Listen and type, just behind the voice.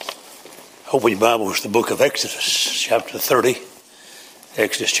Open your Bibles to the book of Exodus, chapter 30.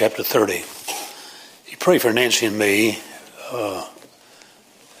 Exodus chapter 30. You pray for Nancy and me.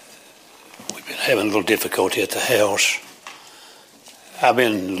 We've been having a little difficulty at the house. I've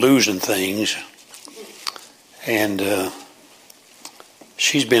been losing things, and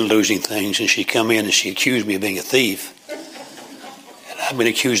she's been losing things, and she come in and she accused me of being a thief. And I've been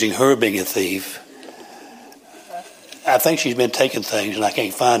accusing her of being a thief. I think she's been taking things, and I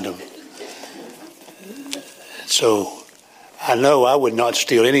can't find them. So I know I would not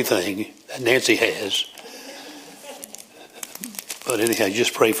steal anything that Nancy has. But anyhow,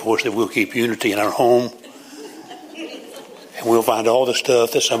 just pray for us that we'll keep unity in our home. And we'll find all the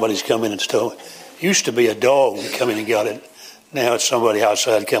stuff that somebody's come in and stole. Used to be a dog that come in and got it. Now it's somebody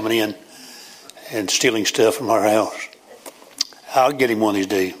outside coming in and stealing stuff from our house. I'll get him one of these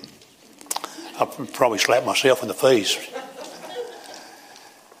days. I'll probably slap myself in the face.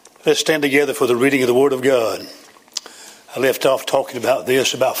 Let's stand together for the reading of the Word of God. I left off talking about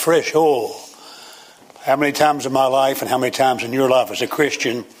this, about fresh oil. How many times in my life and how many times in your life as a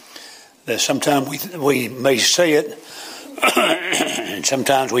Christian that sometimes we may say it and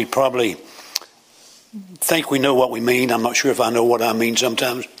sometimes we probably think we know what we mean. I'm not sure if I know what I mean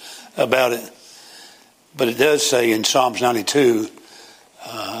sometimes about it. But it does say in Psalms 92,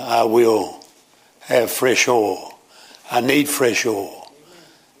 I will have fresh oil. I need fresh oil.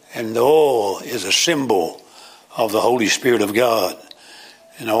 And the oil is a symbol of the Holy Spirit of God.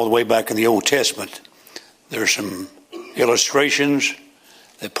 And all the way back in the Old Testament, there's some illustrations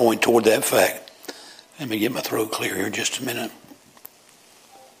that point toward that fact. Let me get my throat clear here just a minute.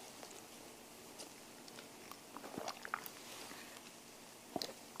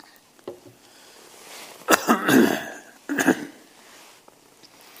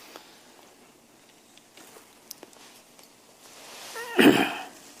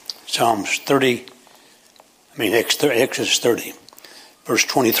 Exodus 30, verse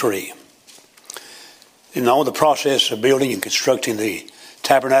 23. In all the process of building and constructing the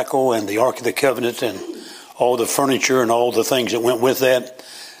tabernacle and the Ark of the Covenant and all the furniture and all the things that went with that,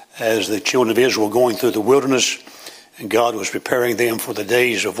 as the children of Israel were going through the wilderness, and God was preparing them for the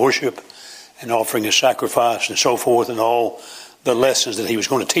days of worship and offering a sacrifice and so forth, and all the lessons that he was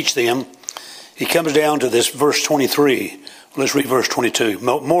going to teach them, he comes down to this verse 23. Let's read verse 22.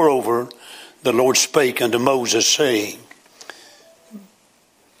 Moreover, the Lord spake unto Moses, saying,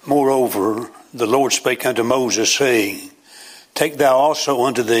 Take thou also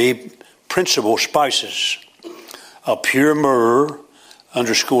unto thee principal spices, of pure myrrh,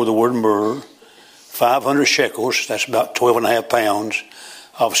 underscore the word myrrh, 500 shekels, that's about 12.5 pounds,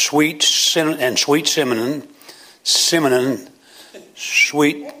 of sweet cinnamon, sweet,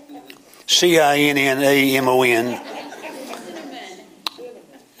 CINNAMON.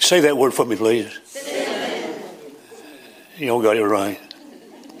 Say that word for me, please. You all got it right.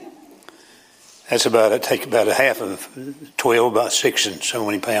 That's take about a half of 12, about 6 and so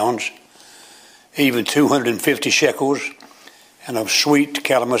many pounds. Even 250 shekels, and of sweet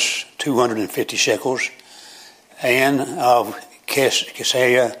calamus 250 shekels, and of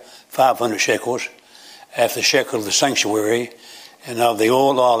cassia 500 shekels, after the shekel of the sanctuary, and of the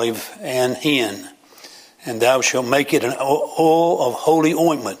oil olive and hin. And thou shalt make it an oil of holy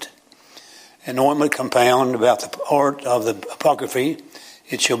ointment, an ointment compound about the part of the apocryphy.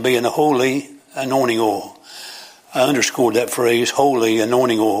 It shall be an holy anointing oil. I underscored that phrase, holy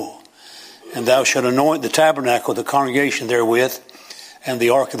anointing oil. And thou shalt anoint the tabernacle, the congregation therewith, and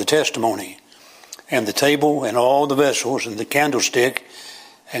the ark of the testimony, and the table, and all the vessels, and the candlestick,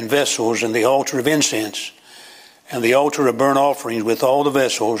 and vessels, and the altar of incense, and the altar of burnt offerings with all the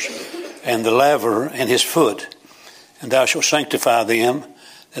vessels, and the laver and his foot. And thou shalt sanctify them,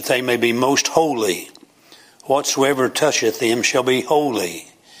 that they may be most holy. Whatsoever toucheth them shall be holy.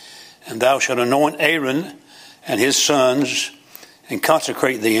 And thou shalt anoint Aaron and his sons, and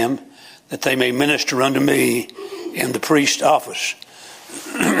consecrate them, that they may minister unto me in the priest's office.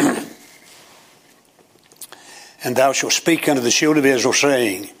 And thou shalt speak unto the children of Israel,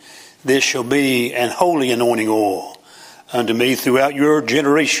 saying, This shall be an holy anointing oil unto me throughout your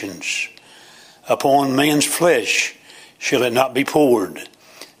generations. Upon man's flesh shall it not be poured,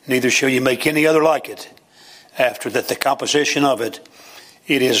 neither shall you make any other like it. After that the composition of it,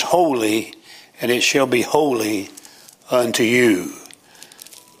 it is holy, and it shall be holy unto you.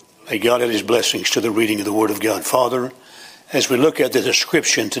 May God add his blessings to the reading of the Word of God. Father, as we look at the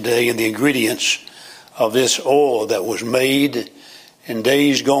description today and the ingredients of this oil that was made in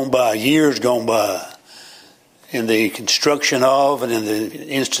days gone by, years gone by, in the construction of and in the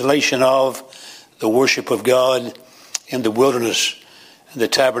installation of the worship of God in the wilderness the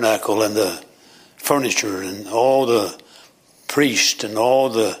tabernacle and the furniture and all the priests and all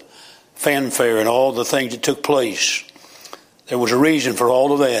the fanfare and all the things that took place. There was a reason for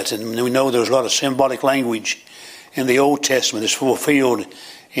all of that, and we know there's a lot of symbolic language in the Old Testament that's fulfilled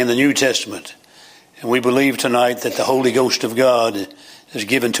in the New Testament. And we believe tonight that the Holy Ghost of God is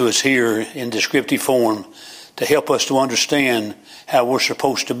given to us here in descriptive form to help us to understand how we're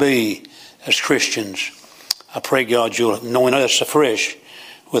supposed to be as Christians. I pray, God, you'll anoint us afresh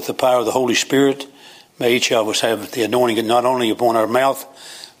with the power of the Holy Spirit. May each of us have the anointing not only upon our mouth,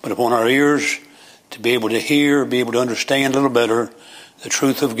 but upon our ears, to be able to hear, be able to understand a little better the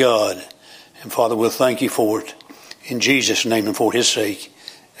truth of God. And Father, we'll thank you for it. In Jesus' name and for his sake,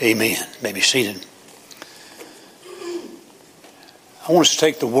 amen. You may be seated. I want us to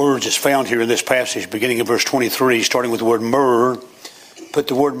take the words that's found here in this passage, beginning in verse 23, starting with the word myrrh. Put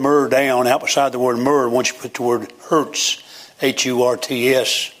the word myrrh down. Out beside the word myrrh, once you put the word hurts,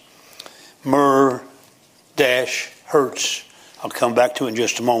 H-U-R-T-S. Myrrh dash hurts. I'll come back to it in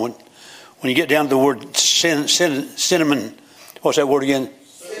just a moment. When you get down to the word cinnamon, what's that word again?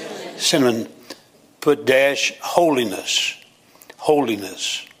 Cinnamon. Put dash holiness.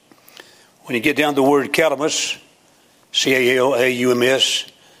 Holiness. When you get down to the word calamus,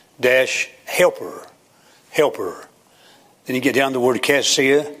 C-A-L-A-U-M-S, dash helper. Helper. Then you get down to the word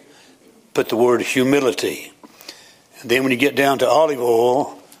cassia, put the word humility. And then when you get down to olive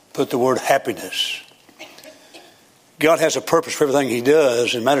oil, put the word happiness. God has a purpose for everything he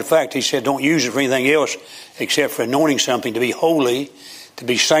does. As a matter of fact, he said don't use it for anything else except for anointing something to be holy, to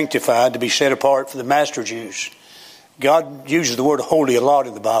be sanctified, to be set apart for the master's use. God uses the word holy a lot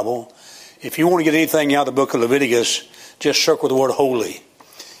in the Bible. If you want to get anything out of the book of Leviticus, just circle the word holy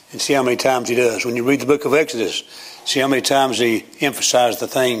and see how many times he does. When you read the book of Exodus, see how many times he emphasized the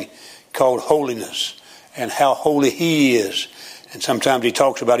thing called holiness and how holy he is. And sometimes he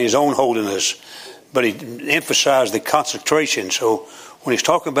talks about his own holiness, but he emphasized the consecration. So when he's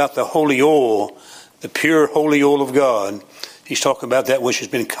talking about the holy oil, the pure holy oil of God, he's talking about that which has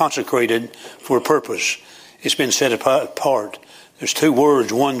been consecrated for a purpose. It's been set apart. There's two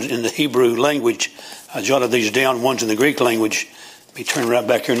words, one's in the Hebrew language. I jotted these down. One's in the Greek language. Let me turn right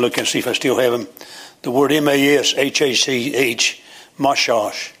back here and look and see if I still have them. The word M-A-S-H-A-C-H,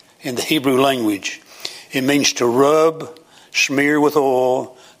 mashash, in the Hebrew language. It means to rub, smear with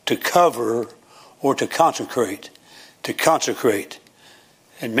oil, to cover, or to consecrate. To consecrate.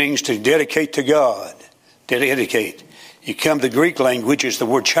 It means to dedicate to God. Dedicate. You come to the Greek language, it's the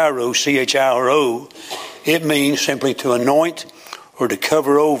word chiro, C-H-I-R-O. It means simply to anoint or to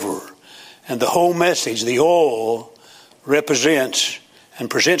cover over. And the whole message, the oil, represents and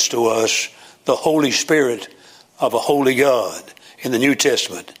presents to us the Holy Spirit of a holy God in the New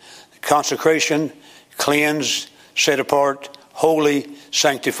Testament. Consecration, cleansed, set apart, holy,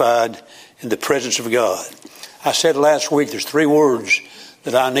 sanctified in the presence of God. I said last week there's three words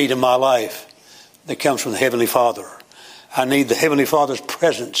that I need in my life that comes from the Heavenly Father. I need the Heavenly Father's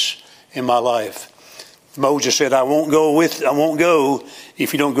presence in my life. Moses said, I won't go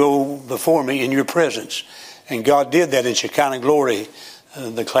if you don't go before me in your presence. And God did that in Shekinah glory,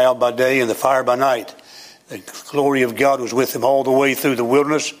 the cloud by day and the fire by night. The glory of God was with them all the way through the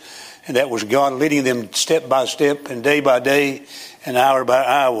wilderness. And that was God leading them step by step and day by day and hour by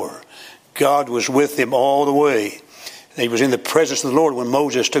hour. God was with them all the way. He was in the presence of the Lord when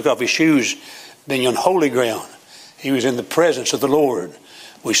Moses took off his shoes, being on holy ground. He was in the presence of the Lord.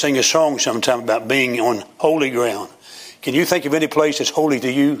 We sing a song sometime about being on holy ground. Can you think of any place that's holy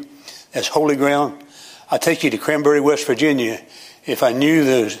to you, that's holy ground? I take you to Cranberry, West Virginia. If I knew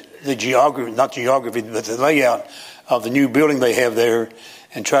the geography, not geography, but the layout of the new building they have there,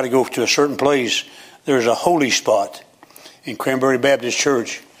 and try to go to a certain place, there's a holy spot in Cranberry Baptist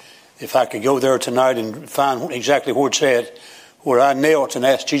Church. If I could go there tonight and find exactly where it's at, where I knelt and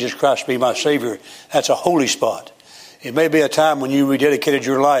asked Jesus Christ to be my Savior, that's a holy spot. It may be a time when you rededicated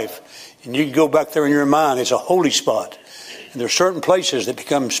your life, and you can go back there in your mind. It's a holy spot. And there are certain places that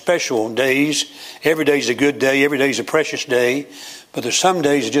become special days. Every day is a good day. Every day is a precious day. But there's some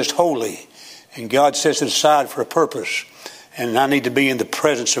days that are just holy. And God sets it aside for a purpose. And I need to be in the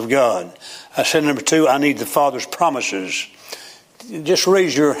presence of God. I said number two, I need the Father's promises. Just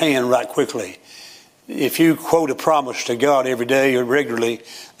raise your hand right quickly. If you quote a promise to God every day or regularly,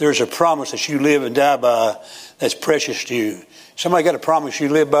 there's a promise that you live and die by that's precious to you. Somebody got a promise you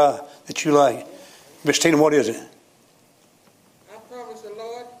live by that you like? Miss Tina, what is it? I promise the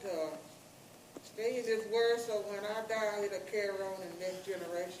Lord to stay in His Word so when I die, it'll carry on in the next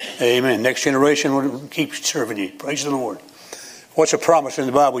generation. Amen. Next generation will keep serving you. Praise the Lord. What's a promise in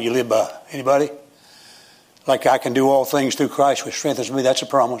the Bible you live by? Anybody? Like I can do all things through Christ which strengthens me. That's a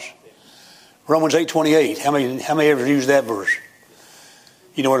promise. Romans 8:28. How many ever used that verse?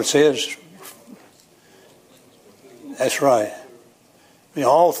 You know what it says? That's right.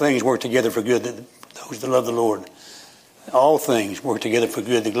 All things work together for good, those that love the Lord. All things work together for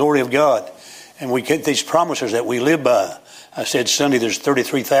good, the glory of God. And we get these promises that we live by. I said Sunday there's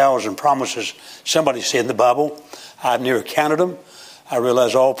 33,000 promises somebody said in the Bible. I've never counted them. I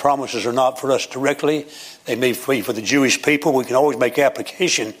realize all promises are not for us directly. They may be for the Jewish people. We can always make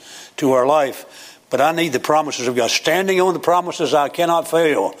application to our life. But I need the promises of God. Standing on the promises, I cannot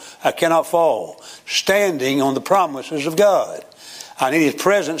fail. I cannot fall. Standing on the promises of God. I need His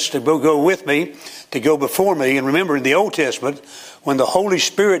presence to go with me, to go before me. And remember, in the Old Testament, when the Holy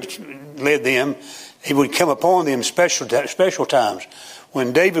Spirit led them, He would come upon them special times.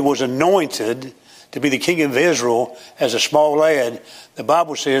 When David was anointed to be the king of Israel as a small lad, the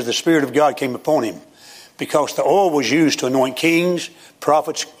Bible says the Spirit of God came upon him. Because the oil was used to anoint kings,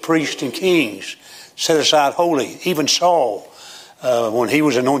 prophets, priests, and kings. Set aside holy. Even Saul, when he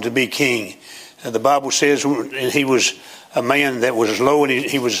was anointed to be king, the Bible says he was a man that was low, and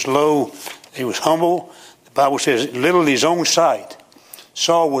he was low, he was humble. The Bible says little in his own sight.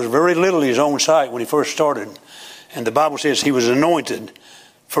 Saul was very little in his own sight when he first started. And the Bible says he was anointed,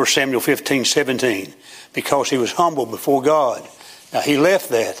 1 Samuel 15:17, because he was humble before God. Now he left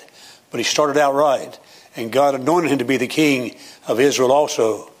that, but he started out right. And God anointed him to be the king of Israel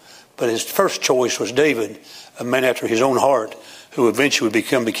also. But his first choice was David, a man after his own heart, who eventually would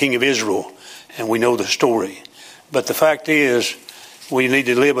become the king of Israel. And we know the story. But the fact is, we need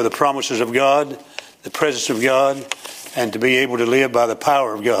to live by the promises of God, the presence of God, and to be able to live by the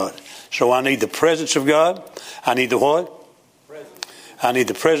power of God. So I need the presence of God. I need the what? Presence. I need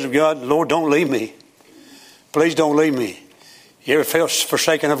the presence of God. Lord, don't leave me. Please don't leave me. You ever felt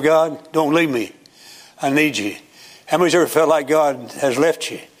forsaken of God? Don't leave me. I need you. How many's ever felt like God has left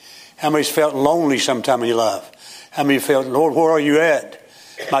you? How many's felt lonely sometime in your life? How many felt, Lord, where are you at?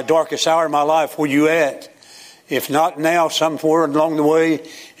 My darkest hour in my life, where are you at? If not now, somewhere along the way,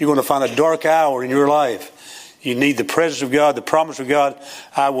 you're going to find a dark hour in your life. You need the presence of God, the promise of God.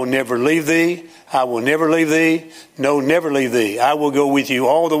 I will never leave thee. I will never leave thee. No, never leave thee. I will go with you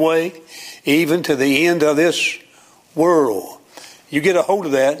all the way, even to the end of this world. You get a hold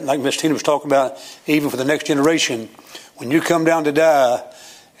of that, like Miss Tina was talking about, even for the next generation. When you come down to die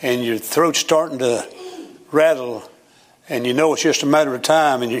and your throat's starting to rattle and you know it's just a matter of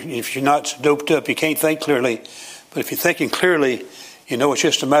time, and if you're not doped up, you can't think clearly. But if you're thinking clearly, you know it's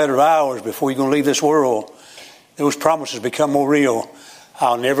just a matter of hours before you're going to leave this world. Those promises become more real.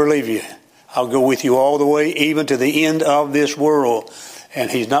 I'll never leave you. I'll go with you all the way, even to the end of this world.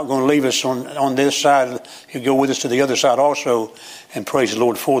 And He's not going to leave us on this side. He'll go with us to the other side also. And praise the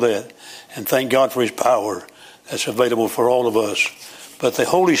Lord for that. And thank God for His power that's available for all of us. But the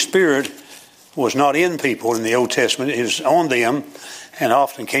Holy Spirit was not in people in the Old Testament. It was on them and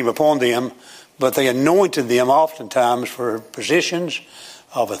often came upon them. But they anointed them oftentimes for positions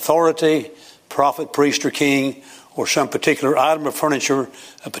of authority, prophet, priest, or king, or some particular item of furniture,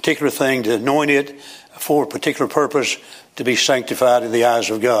 a particular thing to anoint it for a particular purpose to be sanctified in the eyes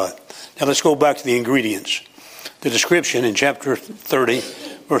of God. Now let's go back to the ingredients. The description in chapter 30,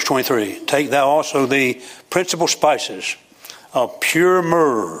 verse 23. Take thou also the principal spices of pure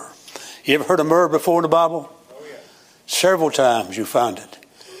myrrh. You ever heard of myrrh before in the Bible? Oh, yeah. Several times you find it.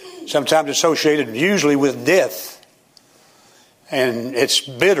 Sometimes associated usually with death. And it's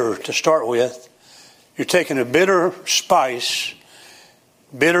bitter to start with. You're taking a bitter spice.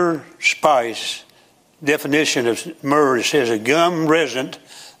 Definition of myrrh, it says a gum resin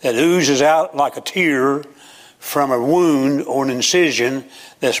that oozes out like a tear from a wound or an incision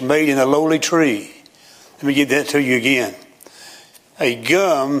that's made in a lowly tree. Let me give that to you again. A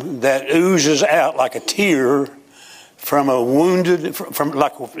gum that oozes out like a tear from a wounded,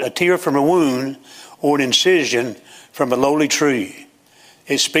 like a tear from a wound or an incision from a lowly tree.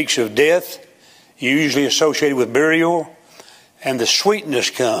 It speaks of death, usually associated with burial, and the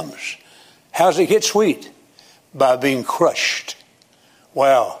sweetness comes. How does it get sweet? By being crushed.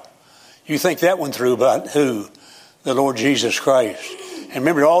 Wow. You think that one through about who? The Lord Jesus Christ. And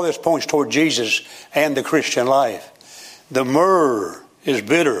remember, all this points toward Jesus and the Christian life. The myrrh is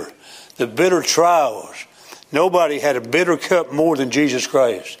bitter. The bitter trials. Nobody had a bitter cup more than Jesus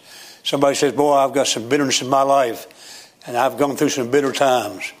Christ. Somebody says, boy, I've got some bitterness in my life, and I've gone through some bitter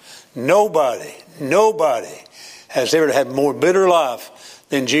times. Nobody has ever had more bitter life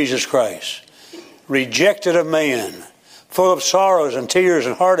than Jesus Christ. Rejected of man, full of sorrows and tears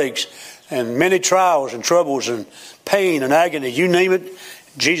and heartaches and many trials and troubles and pain and agony, you name it,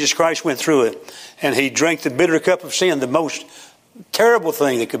 Jesus Christ went through it. and he drank the bitter cup of sin. The most terrible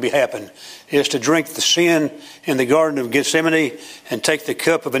thing that could be happen is to drink the sin in the Garden of Gethsemane and take the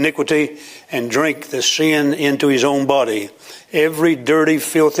cup of iniquity and drink the sin into his own body. Every dirty,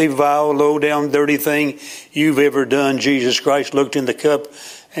 filthy, vile, low-down, dirty thing you've ever done, Jesus Christ looked in the cup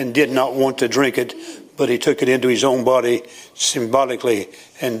and did not want to drink it, but he took it into his own body symbolically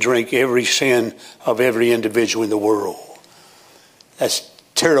and drank every sin of every individual in the world. That's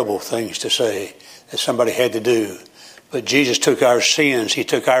terrible things to say that somebody had to do. But Jesus took our sins. He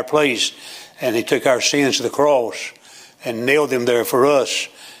took our place, and he took our sins to the cross and nailed them there for us.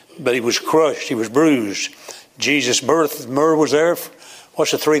 But he was crushed. He was bruised. Jesus' birth, myrrh was there.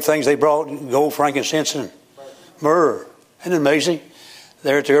 What's the three things they brought? Gold, frankincense, and myrrh. Isn't it amazing?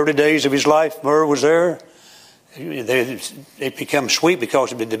 There at the early days of his life, myrrh was there. It became sweet because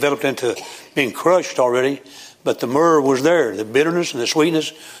it had been developed into being crushed already. But the myrrh was there. The bitterness and the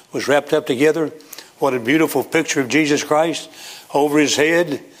sweetness was wrapped up together. What a beautiful picture of Jesus Christ. Over his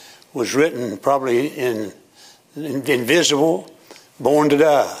head was written, probably in invisible, born to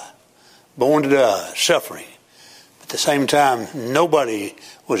die, suffering. At the same time, nobody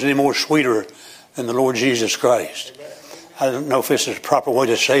was any more sweeter than the Lord Jesus Christ. I don't know if this is the proper way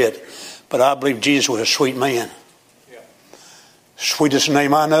to say it, but I believe Jesus was a sweet man. Sweetest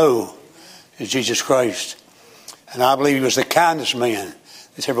name I know is Jesus Christ. And I believe he was the kindest man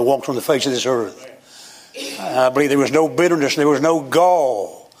that's ever walked on the face of this earth. I believe there was no bitterness, there was no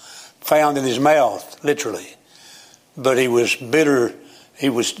gall found in his mouth, literally. But he was bitter. He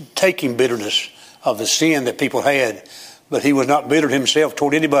was taking bitterness of the sin that people had. But he was not bitter himself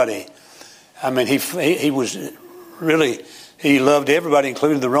toward anybody. I mean, he was really, he loved everybody,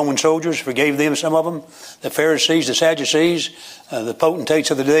 including the Roman soldiers, forgave them, some of them, the Pharisees, the Sadducees, the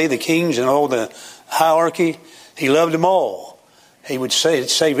potentates of the day, the kings and all the hierarchy. He loved them all. He would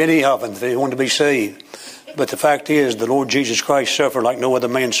save any of them if they wanted to be saved. But the fact is, the Lord Jesus Christ suffered like no other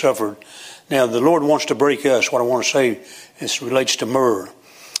man suffered. Now, the Lord wants to break us. What I want to say is relates to myrrh.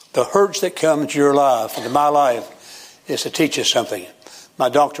 The hurts that come into your life, into my life, is to teach us something. My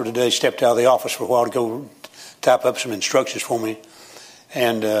doctor today stepped out of the office for a while to go type up some instructions for me.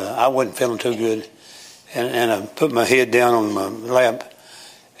 And I wasn't feeling too good. And I put my head down on my lap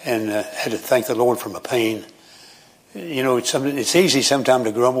and had to thank the Lord for my pain. You know, it's easy sometimes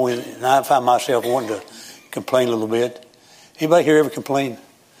to grumble, and I find myself wanting to complain a little bit. Anybody here ever complain?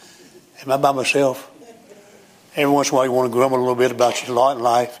 Am I by myself? Every once in a while you want to grumble a little bit about your lot in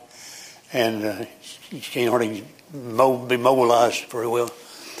life, and you can't hardly be mobilized very well.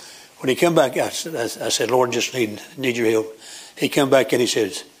 When he come back, I said, Lord, just need your help. He come back and he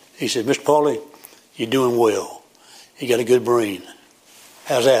said, Mr. Paulie, you're doing well. You got a good brain.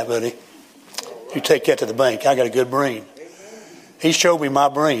 How's that, buddy? You take that to the bank. I got a good brain. He showed me my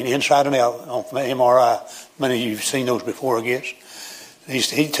brain inside and out on MRI. Many of you have seen those before, I guess.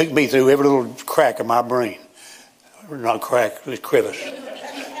 He took me through every little crack of my brain. Not crack, it was crevice.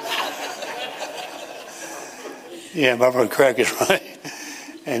 Yeah, my brain crack is right.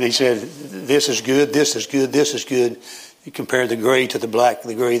 And he said, this is good, this is good, this is good. He compared the gray to the black,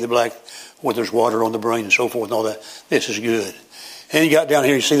 the gray, the black, where there's water on the brain and so forth and all that. This is good. And he got down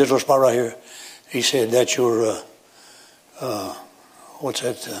here, you see this little spot right here? He said, that's your, what's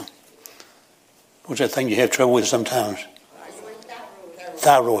that thing you have trouble with sometimes?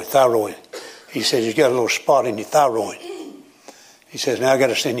 Thyroid. He says, you've got a little spot in your thyroid. He says, now I got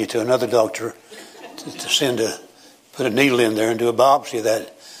to send you to another doctor to put a needle in there and do a biopsy of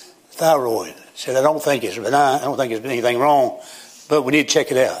that thyroid. He said, I don't think it's benign. I don't think there's anything wrong, but we need to check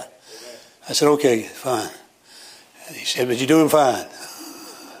it out. I said, okay, fine. And he said, but you're doing fine.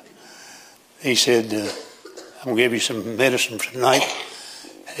 He said, I'm going to give you some medicine for tonight,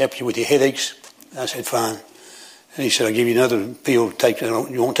 help you with your headaches. I said, fine. And he said, I'll give you another pill to take.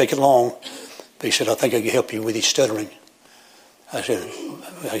 You won't take it long. But he said, I think I can help you with your stuttering. I said,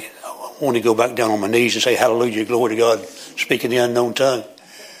 I want to go back down on my knees and say, hallelujah, glory to God, speaking the unknown tongue.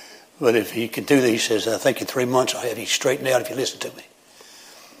 But if he can do that, he says, I think in 3 months I'll have you straightened out if you listen to me.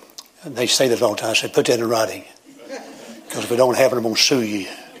 And they say that all the time. I said, put that in writing. Because if we don't have it, I'm going to sue you.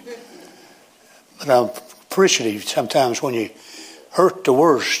 But I'm appreciative sometimes when you hurt the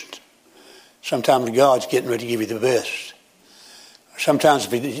worst. Sometimes God's getting ready to give you the best.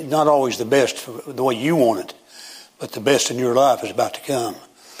 Sometimes not always the best the way you want it, but the best in your life is about to come.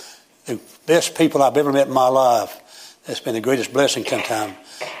 The best people I've ever met in my life, that's been the greatest blessing sometimes,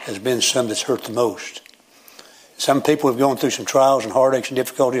 has been some that's hurt the most. Some people have gone through some trials and heartaches and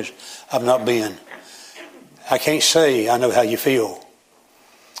difficulties I've not been. I can't say I know how you feel.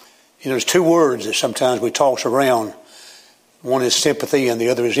 You know, there's two words that sometimes we toss around. One is sympathy and the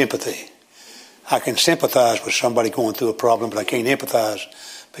other is empathy. I can sympathize with somebody going through a problem, but I can't empathize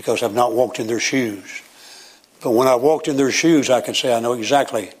because I've not walked in their shoes. But when I walked in their shoes, I can say I know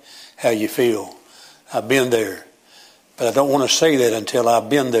exactly how you feel. I've been there. But I don't want to say that until I've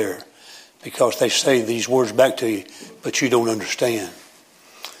been there, because they say these words back to you, but you don't understand.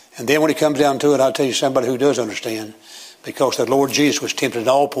 And then when it comes down to it, I'll tell you somebody who does understand, because the Lord Jesus was tempted at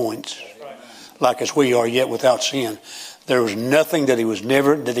all points, like as we are, yet without sin. There was nothing that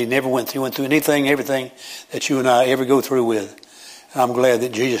he never went through anything, everything that you and I ever go through with. And I'm glad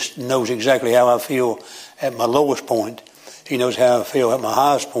that Jesus knows exactly how I feel at my lowest point. He knows how I feel at my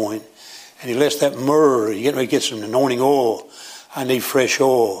highest point. And he lets that myrrh, you get some anointing oil. I need fresh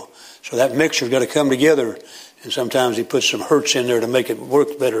oil. So that mixture's got to come together. And sometimes he puts some herbs in there to make it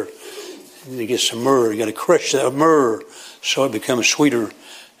work better. And you get some myrrh. You got to crush that myrrh so it becomes sweeter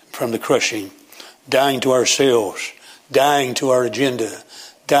from the crushing. Dying to ourselves. Dying to our agenda.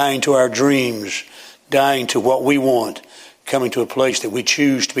 Dying to our dreams. Dying to what we want. Coming to a place that we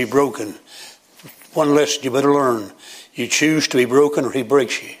choose to be broken. One lesson you better learn. You choose to be broken or he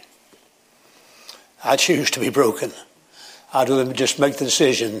breaks you. I choose to be broken. I'd rather just make the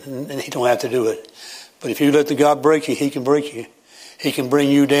decision and he don't have to do it. But if you let the God break you, he can break you. He can bring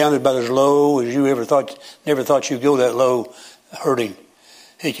you down about as low as you never thought you'd go that low hurting.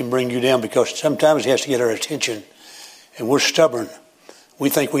 He can bring you down because sometimes he has to get our attention. And we're stubborn. We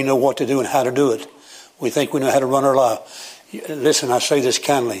think we know what to do and how to do it. We think we know how to run our life. Listen, I say this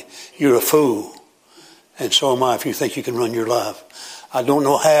kindly. You're a fool. And so am I if you think you can run your life. I don't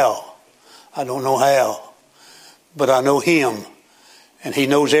know how. But I know him. And he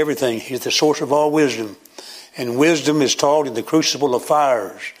knows everything. He's the source of all wisdom. And wisdom is taught in the crucible of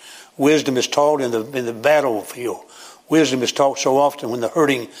fires. Wisdom is taught in the battlefield. Wisdom is taught so often when the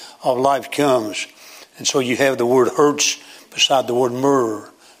hurting of life comes. And so you have the word hurts beside the word myrrh.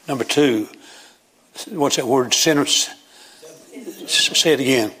 Number 2. What's that word? Sinners. Say it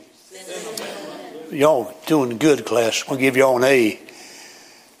again. Y'all doing good, class. I'll give y'all an A.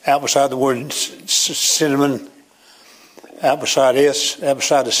 Out beside the word cinnamon, out beside S, out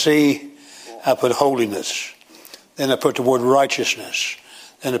beside the C, I put holiness. Then I put the word righteousness.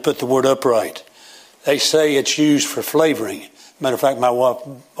 Then I put the word upright. They say it's used for flavoring. Matter of fact, my wife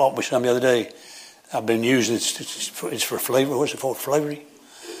bought me some the other day. I've been using it. It's for flavor. What's it for? Flavoring?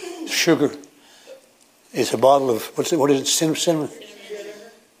 Sugar. It's a bottle of, what is it? Cinnamon?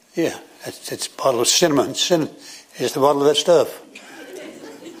 Yeah, it's a bottle of cinnamon. Cinnamon. It's the bottle of that stuff.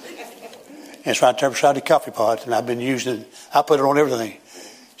 And it's right there beside the coffee pot, and I've been using it. I put it on everything.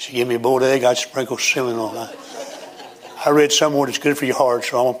 She gave me a boiled egg, I sprinkle cinnamon on it. I read somewhere it's good for your heart,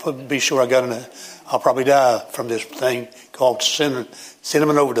 so I want to be sure I got it. I'll probably die from this thing called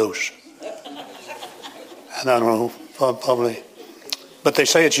cinnamon overdose. And I don't know, probably. But they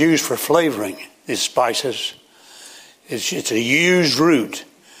say it's used for flavoring these spices. It's a used root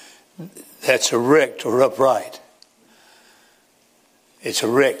that's erect or upright. It's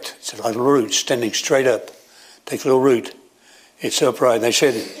erect. It's like a root standing straight up. Take a little root. It's upright. They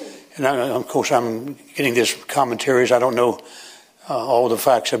said, and of course I'm getting this from commentaries. I don't know all the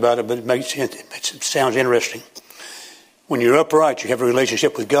facts about it, but it sounds interesting. When you're upright, you have a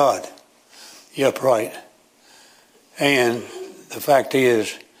relationship with God. You're upright. And the fact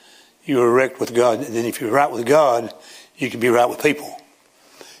is, you're erect with God. And then if you're right with God, you can be right with people.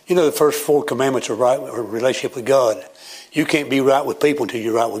 You know, the first 4 commandments are right, or relationship with God. You can't be right with people until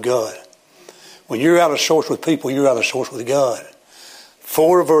you're right with God. When you're out of source with people, you're out of source with God.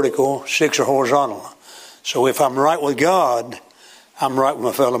 4 are vertical, 6 are horizontal. So if I'm right with God, I'm right with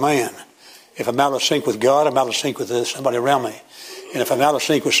my fellow man. If I'm out of sync with God, I'm out of sync with somebody around me. And if I'm out of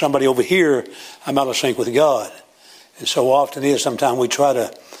sync with somebody over here, I'm out of sync with God. And so often it is, sometimes we try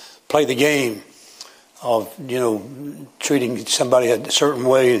to play the game of, treating somebody a certain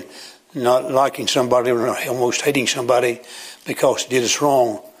way and not liking somebody or almost hating somebody because they did us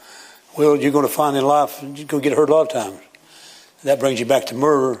wrong. Well, you're going to find in life, you're going to get hurt a lot of times. That brings you back to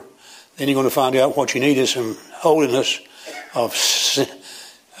myrrh. Then you're going to find out what you need is some holiness of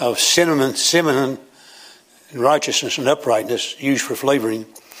cinnamon, and righteousness and uprightness used for flavoring.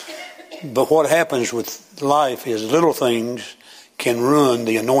 But what happens with life is little things can ruin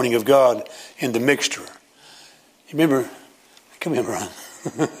the anointing of God in the mixture. You remember? Come here, Brian.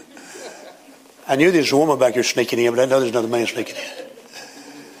 I knew there was a woman back here sneaking in, but I know there's another man sneaking in.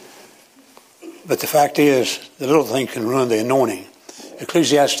 But the fact is, the little thing can ruin the anointing.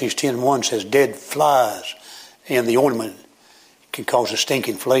 Ecclesiastes 10:1 says, dead flies in the ointment can cause a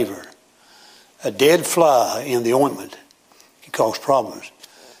stinking flavor. A dead fly in the ointment can cause problems.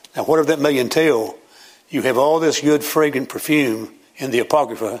 Now, whatever that may entail, you have all this good, fragrant perfume in the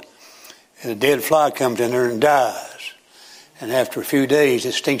Apocrypha, and a dead fly comes in there and dies. And after a few days,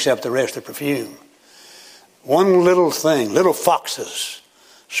 it stinks up the rest of the perfume. One little thing, little foxes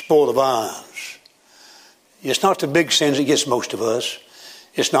spoil the vines. It's not the big sins that gets most of us.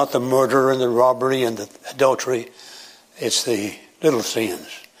 It's not the murder and the robbery and the adultery. It's the little sins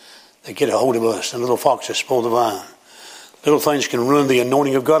that get a hold of us. The little foxes spoil the vine. Little things can ruin the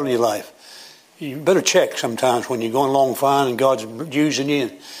anointing of God in your life. You better check sometimes when you're going along fine and God's using you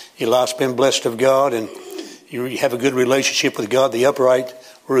and your life's been blessed of God and you have a good relationship with God, the upright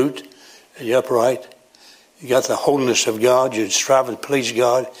root, the upright. You got the holiness of God. You're striving to please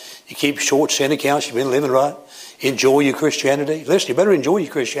God. You keep short sin accounts. You've been living right. Enjoy your Christianity. Listen, you better enjoy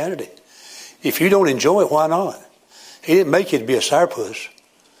your Christianity. If you don't enjoy it, why not? He didn't make you to be a sourpuss.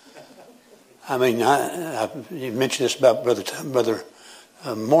 I mean, you mentioned this about Brother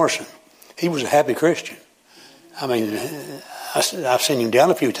Morrison. He was a happy Christian. I mean, I've seen him down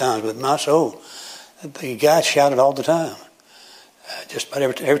a few times, but my soul, the guy shouted all the time. Just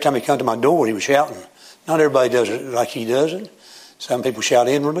about every time he come to my door, he was shouting. Not everybody does it like he does it. Some people shout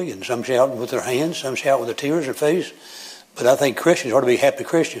inwardly, and some shout with their hands, some shout with their tears in their face. But I think Christians ought to be happy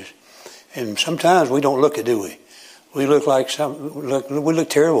Christians. And sometimes we don't look it, do we? We look like we look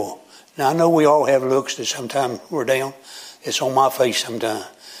terrible. Now, I know we all have looks that sometimes we're down. It's on my face sometimes.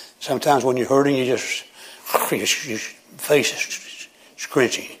 Sometimes when you're hurting, your face is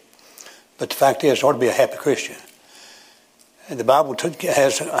scrunchy. But the fact is, it ought to be a happy Christian. And the Bible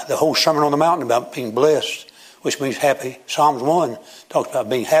has the whole Sermon on the Mountain about being blessed, which means happy. Psalms 1 talks about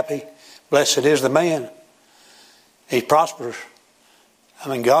being happy. Blessed is the man. He prospers. I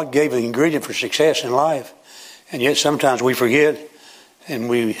mean, God gave the ingredient for success in life. And yet sometimes we forget and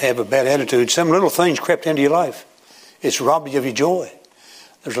we have a bad attitude. Some little things crept into your life. It's robbed you of your joy.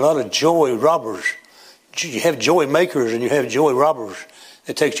 There's a lot of joy robbers. You have joy makers and you have joy robbers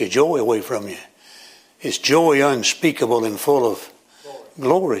that takes your joy away from you. It's joy unspeakable and full of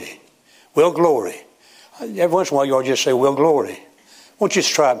glory. Well, glory. Every once in a while you ought to just say, well, glory. Why don't you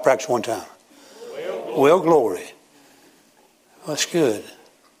just try it and practice one time? Well, glory. That's good.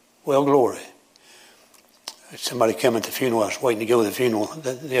 Well, glory. Somebody came at the funeral. I was waiting to go to the funeral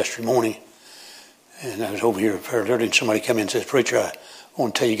yesterday morning. And I was over here earlier, and somebody came in and says, preacher, I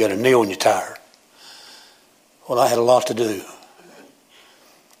want to tell you got a nail in your tire. Well, I had a lot to do.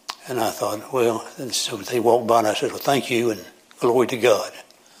 And I thought, well, and so they walked by and I said, well, thank you and glory to God.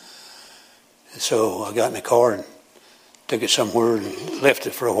 And so I got in the car and took it somewhere and left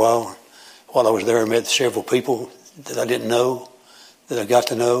it for a while. While I was there, I met several people that I didn't know, that I got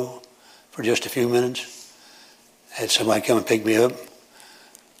to know for just a few minutes. I had somebody come and pick me up,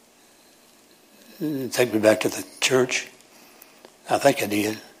 and take me back to the church. I think I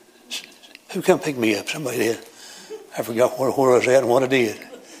did. Who come pick me up? Somebody did. I forgot where I was at and what I did.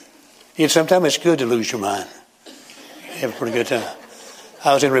 Yet sometimes it's good to lose your mind. Have a pretty good time.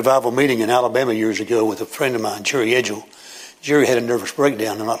 I was in a revival meeting in Alabama years ago with a friend of mine, Jerry Edgell. Jerry had a nervous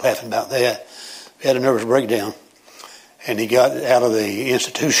breakdown. I'm not laughing about that. He had a nervous breakdown. And he got out of the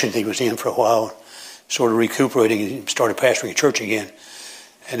institution he was in for a while, sort of recuperating, and started pastoring a church again.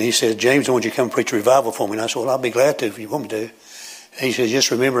 And he said, James, I want you to come preach a revival for me. And I said, well, I'll be glad to if you want me to. And he said, just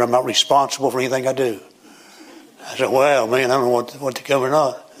remember, I'm not responsible for anything I do. I said, wow, man, I don't know what to come or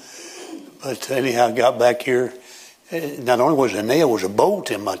not. But anyhow, I got back here. Not only was it a nail, it was a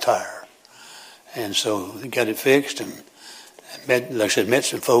bolt in my tire. And so I got it fixed and met, like I said, met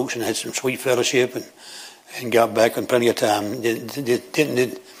some folks and had some sweet fellowship and got back in plenty of time.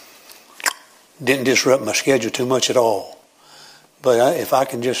 Didn't disrupt my schedule too much at all. But if I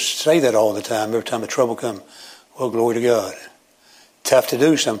can just say that all the time, every time the trouble comes, well, glory to God. Tough to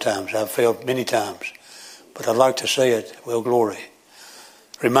do sometimes. I've failed many times. But I'd like to say it, well, glory.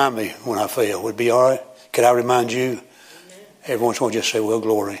 Remind me when I fail. Would it be all right? Could I remind you? Every once in a while, just say, well,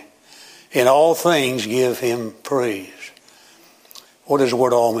 glory. In all things, give him praise. What does the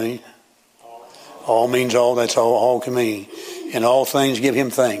word all mean? All means all. That's all can mean. In all things, give him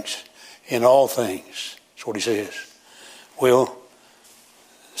thanks. In all things. That's what he says. Well,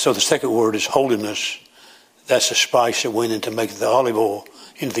 so the second word is holiness. That's the spice that went into making the olive oil,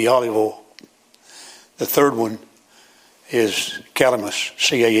 into the olive oil. The third one is calamus,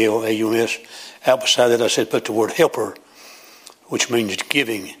 C-A-L-A-U-M-S. Out beside that I said put the word helper, which means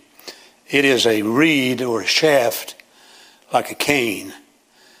giving. It is a reed or a shaft like a cane.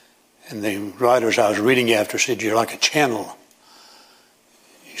 And the writers I was reading after said you're like a channel.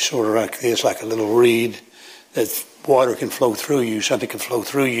 You're sort of like this, like a little reed that water can flow through you, something can flow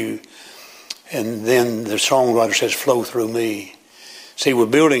through you. And then the songwriter says, flow through me. See, we're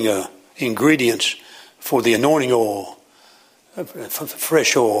building ingredients for the anointing oil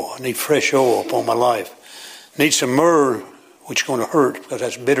fresh oil. I need fresh oil upon my life. I need some myrrh, which is going to hurt because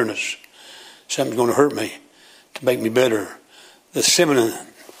that's bitterness. Something's going to hurt me to make me better. The cinnamon.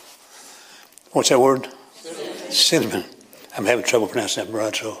 What's that word? Cinnamon. I'm having trouble pronouncing that,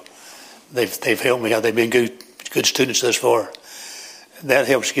 Brad, so they've helped me out. They've been good students thus far. That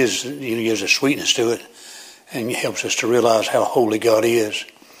helps, gives a sweetness to it, and helps us to realize how holy God is.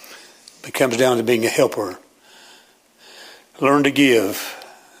 It comes down to being a helper. Learn to give.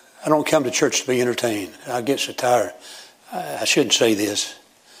 I don't come to church to be entertained. I get so tired. I shouldn't say this.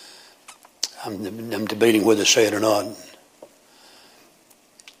 I'm debating whether to say it or not.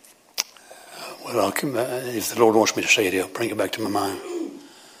 Well, if the Lord wants me to say it, He'll bring it back to my mind.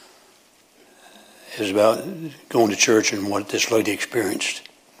 It's about going to church and what this lady experienced.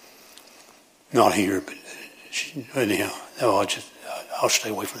 Not here, but anyhow. No, I'll stay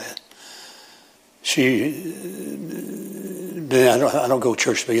away from that. I don't go to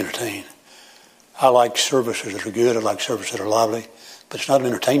church to be entertained. I like services that are good. I like services that are lively. But it's not an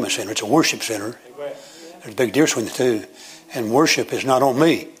entertainment center. It's a worship center. There's a big difference between the two. And worship is not on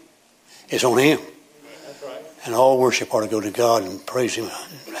me. It's on Him. That's right. And all worship ought to go to God and praise Him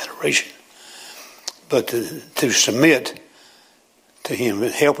in adoration. But to submit to Him,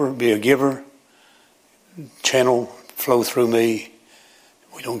 help her, be a giver, channel, flow through me.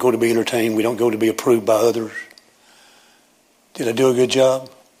 We don't go to be entertained. We don't go to be approved by others. Did I do a good job?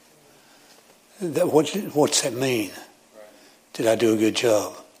 What's that mean? Did I do a good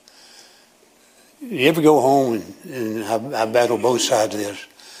job? You ever go home, and I battle both sides of this.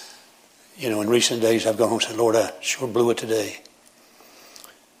 In recent days I've gone home and said, Lord, I sure blew it today.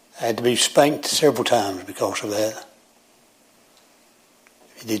 I had to be spanked several times because of that.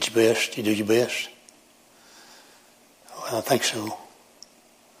 You did your best. You do your best. Well, I think so.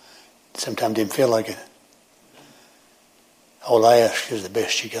 Sometimes didn't feel like it. All I ask is the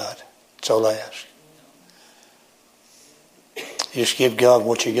best you got. That's all I ask. Just give God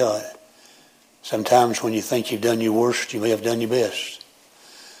what you got. Sometimes when you think you've done your worst, you may have done your best.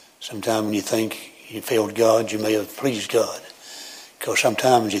 Sometimes when you think you failed God, you may have pleased God. Because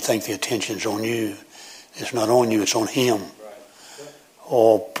sometimes you think the attention's on you. It's not on you, it's on Him.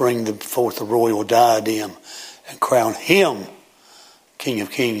 Or bring forth the royal diadem and crown Him King of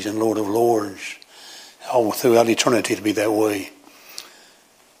Kings and Lord of Lords. All throughout eternity to be that way.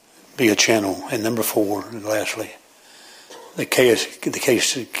 Be a channel. And number 4, and lastly, the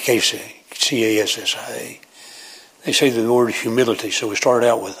C-A-S-S-I-A. They say the word humility. So we started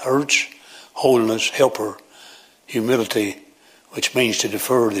out with hurts, holiness, helper, humility, which means to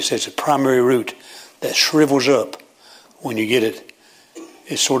defer. They say it's a primary root that shrivels up when you get it.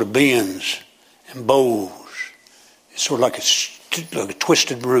 It sort of bends and bows. It's sort of like a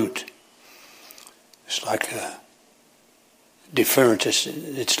twisted root. It's like a deference.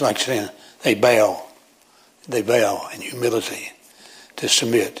 It's like saying they bow. They bow in humility to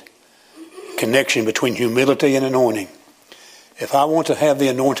submit. Connection between humility and anointing. If I want to have the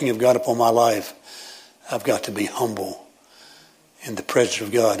anointing of God upon my life, I've got to be humble in the presence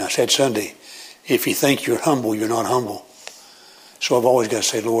of God. And I said Sunday, if you think you're humble, you're not humble. So I've always got to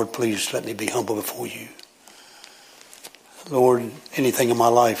say, Lord, please let me be humble before you. Lord, anything in my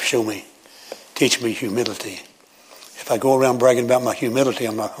life, show me. Teach me humility. If I go around bragging about my humility,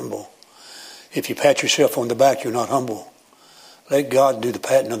 I'm not humble. If you pat yourself on the back, you're not humble. Let God do the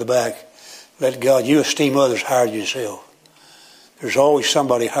patting on the back. Let God, you esteem others higher than yourself. There's always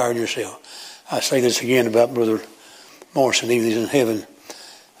somebody higher than yourself. I say this again about Brother Morrison, even though he's in heaven.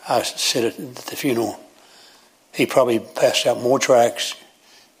 I said it at the funeral. He probably passed out more tracts,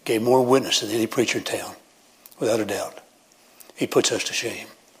 gave more witness than any preacher in town, without a doubt. He puts us to shame.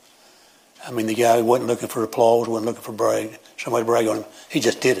 I mean, the guy wasn't looking for applause, wasn't looking for somebody to brag on him. He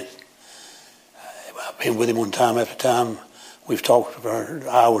just did it. I've been with him one time after time. We've talked for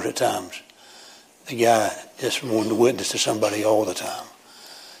hours at times. The guy just wanted to witness to somebody all the time.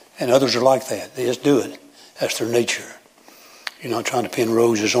 And others are like that. They just do it. That's their nature. You're not trying to pin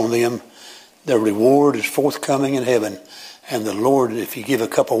roses on them. Their reward is forthcoming in heaven. And the Lord, if you give a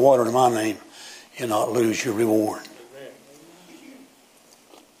cup of water in my name, you'll not lose your reward.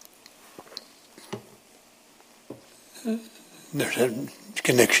 There's a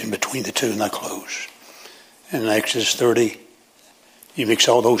connection between the two, and I close. In Exodus 30, you mix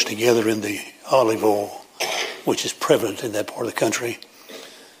all those together in the olive oil, which is prevalent in that part of the country,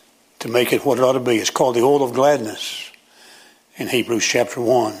 to make it what it ought to be. It's called the oil of gladness in Hebrews chapter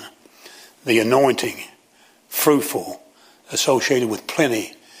 1. The anointing, fruitful, associated with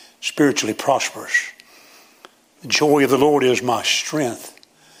plenty, spiritually prosperous. The joy of the Lord is my strength.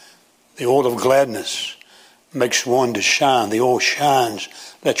 The oil of gladness, makes one to shine. The oil shines.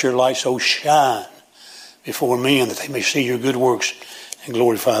 Let your light so shine before men that they may see your good works and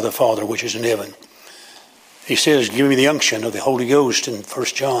glorify the Father which is in heaven. He says, give me the unction of the Holy Ghost in 1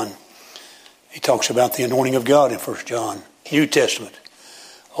 John. He talks about the anointing of God in 1 John. New Testament.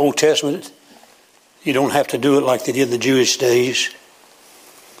 Old Testament, you don't have to do it like they did in the Jewish days.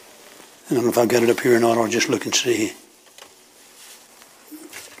 I don't know if I've got it up here or not. I'll just look and see.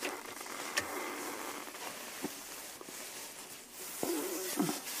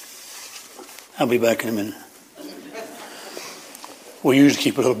 I'll be back in a minute. We usually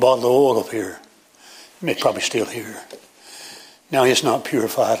keep a little bottle of oil up here. It's probably still here. Now it's not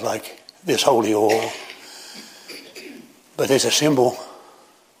purified like this holy oil, but it's a symbol.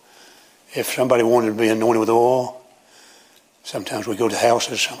 If somebody wanted to be anointed with oil, sometimes we go to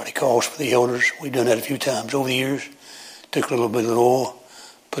houses, somebody calls for the elders. We've done that a few times over the years. Took a little bit of oil,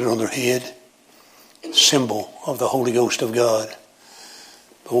 put it on their head. Symbol of the Holy Ghost of God.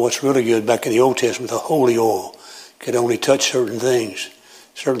 But what's really good, back in the Old Testament, the holy oil could only touch certain things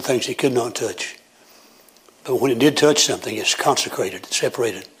it could not touch. But when it did touch something, it's consecrated,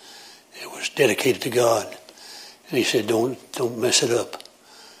 separated. It was dedicated to God. And he said, don't mess it up.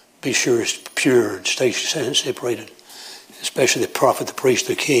 Be sure it's pure and stay separated. Especially the prophet, the priest,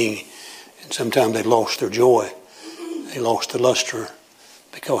 the king. And sometimes they lost their joy. They lost the luster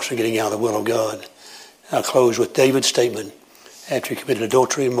because they're getting out of the will of God. I'll close with David's statement after he committed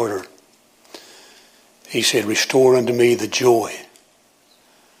adultery and murder. He said, restore unto me the joy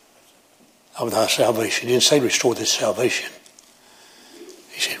of thy salvation. He didn't say restore this salvation.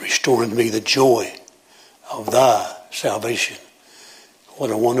 He said, restore unto me the joy of thy salvation.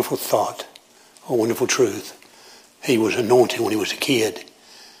 What a wonderful thought, a wonderful truth. He was anointed when he was a kid.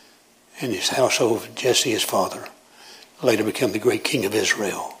 In his household, Jesse, his father, later became the great king of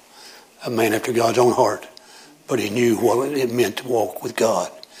Israel, a man after God's own heart. But he knew what it meant to walk with God.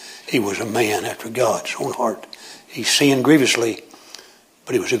 He was a man after God's own heart. He sinned grievously,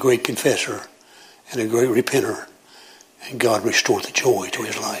 but he was a great confessor and a great repenter. And God restored the joy to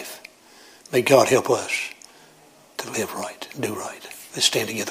his life. May God help us to live right and do right. Let's stand together.